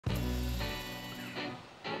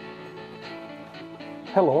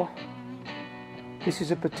Hello, this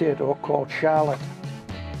is a potato called Charlotte.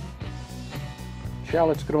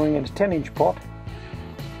 Charlotte's growing in a 10-inch pot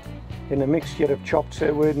in a mixture of chopped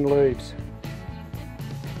seaweed and leaves.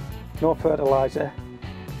 No fertiliser,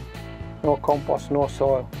 no compost, no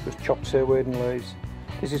soil, just chopped seaweed and leaves.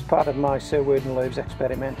 This is part of my seaweed and leaves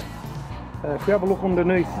experiment. If we have a look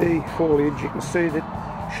underneath the foliage, you can see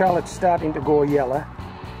that Charlotte's starting to go yellow.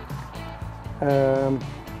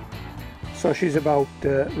 So she's about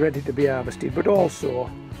ready to be harvested, but also,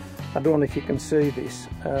 I don't know if you can see this,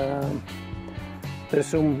 there's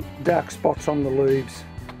some dark spots on the leaves,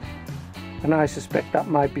 and I suspect that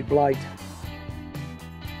might be blight.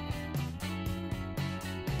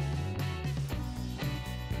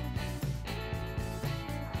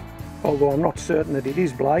 Although I'm not certain that it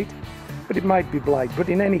is blight, but it might be blight. But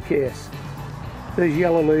in any case, these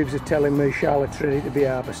yellow leaves are telling me Charlotte's ready to be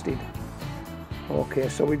harvested. Okay,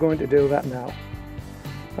 so we're going to do that now.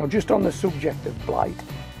 Now, just on the subject of blight,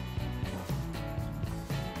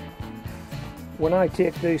 when I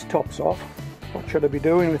take these tops off, what should I be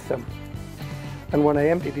doing with them? And when I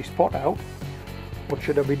empty this pot out, what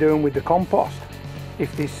should I be doing with the compost?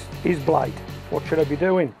 If this is blight, what should I be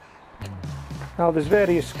doing? Now, there's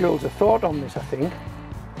various schools of thought on this, I think.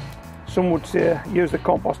 Some would say use the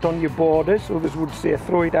compost on your borders, others would say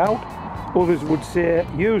throw it out, others would say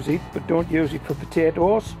use it, but don't use it for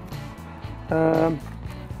potatoes. And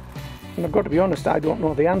I've got to be honest, I don't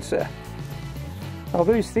know the answer. Now,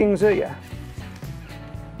 these things here,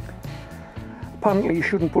 apparently you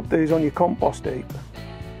shouldn't put these on your compost heap.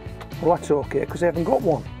 Well, that's okay, because I haven't got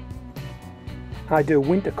one. I do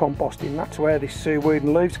winter composting, that's where this seaweed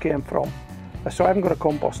and leaves came from. So I haven't got a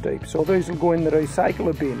compost heap, so these will go in the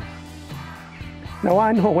recycler bin. Now,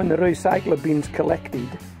 I know when the recycler bin's collected,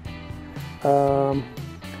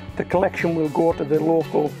 the collection will go to the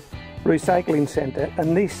local recycling centre,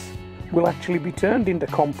 and this will actually be turned into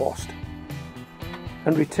compost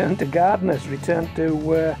and returned to gardeners, returned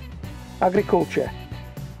to agriculture.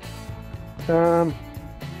 So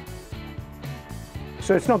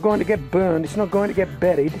it's not going to get burned, it's not going to get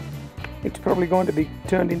buried. It's probably going to be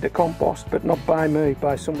turned into compost, but not by me,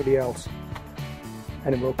 by somebody else.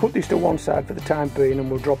 Anyway, we'll put this to one side for the time being and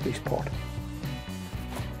we'll drop this pot.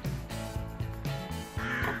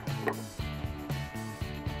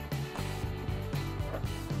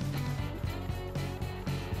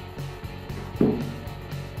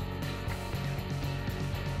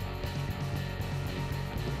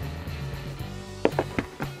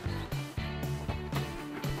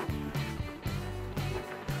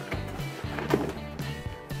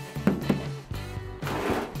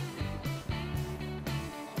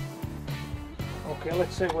 Okay,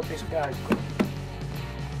 let's see what this guy's got.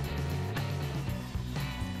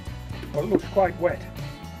 Well, it looks quite wet.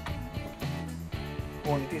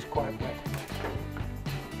 Oh, and it is quite wet.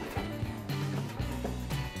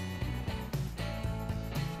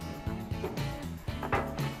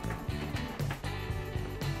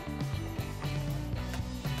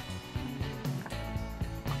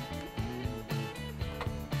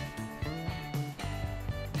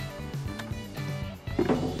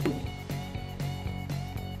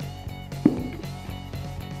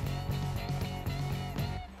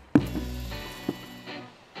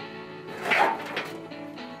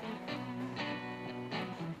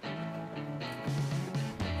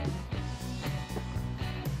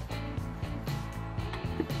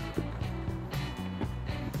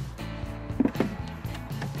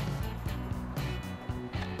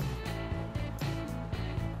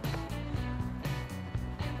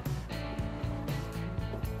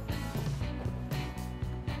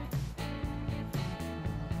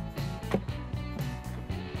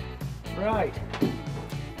 Right,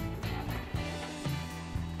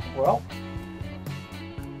 well,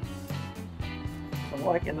 I'm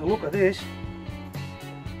liking the look of this.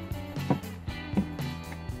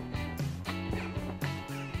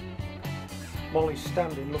 Molly's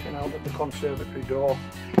standing looking out at the conservatory door,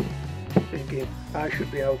 thinking I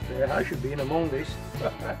should be out there, I should be in among this.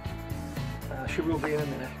 She will be in a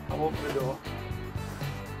minute. I'll open the door.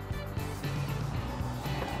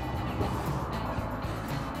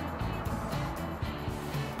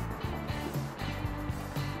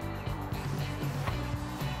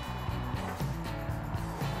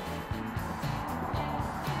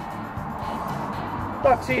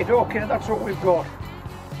 That's it, okay, that's what we've got.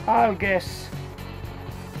 I'll guess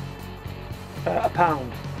a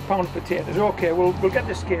pound of potatoes. Okay, we'll get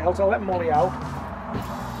the scales, I'll let Molly out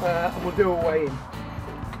and we'll do a weigh-in.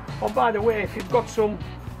 Oh, by the way, if you've got some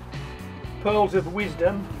pearls of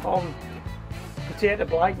wisdom on potato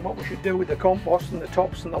blight and what we should do with the compost and the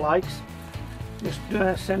tops and the likes,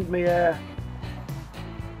 just send me a,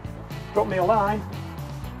 drop me a line.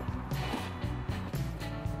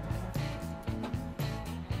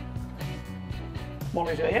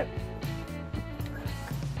 Molly's here.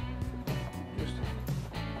 Just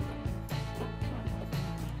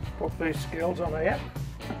put these scales on here.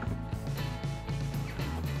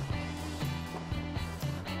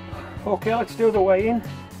 Okay, let's do the weigh-in.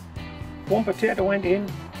 One potato went in,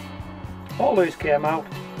 all these came out.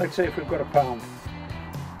 Let's see if we've got a pound.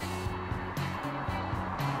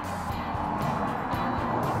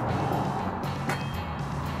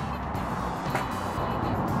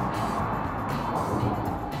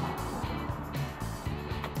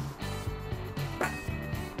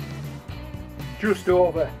 Just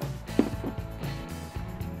over.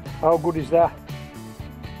 How good is that?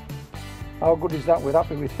 How good is that? We're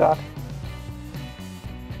happy with that.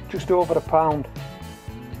 Just over a pound.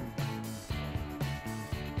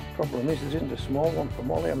 Problem is, there isn't a small one for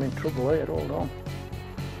Molly. I'm in trouble here. Hold on.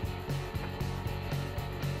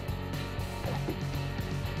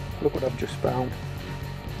 Look what I've just found.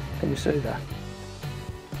 Can you see that?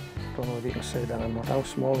 Don't know if you can see that or not. How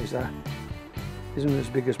small is that? Isn't it as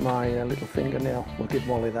big as my little fingernail? We'll give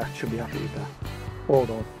Molly that. She'll be happy with that. Hold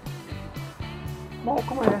on. Molly,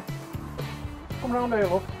 come here. Come round here,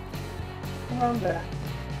 look. Come round there.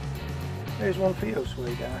 There's one for you,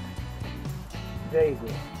 sweetheart. There you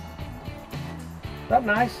go. That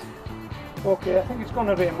nice? Okay, I think it's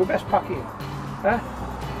gonna rain. We best pack in. Huh?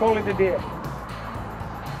 Call it a day.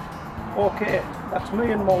 Okay, that's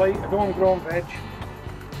me and Molly at Homegrown Veg,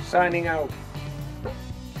 signing out.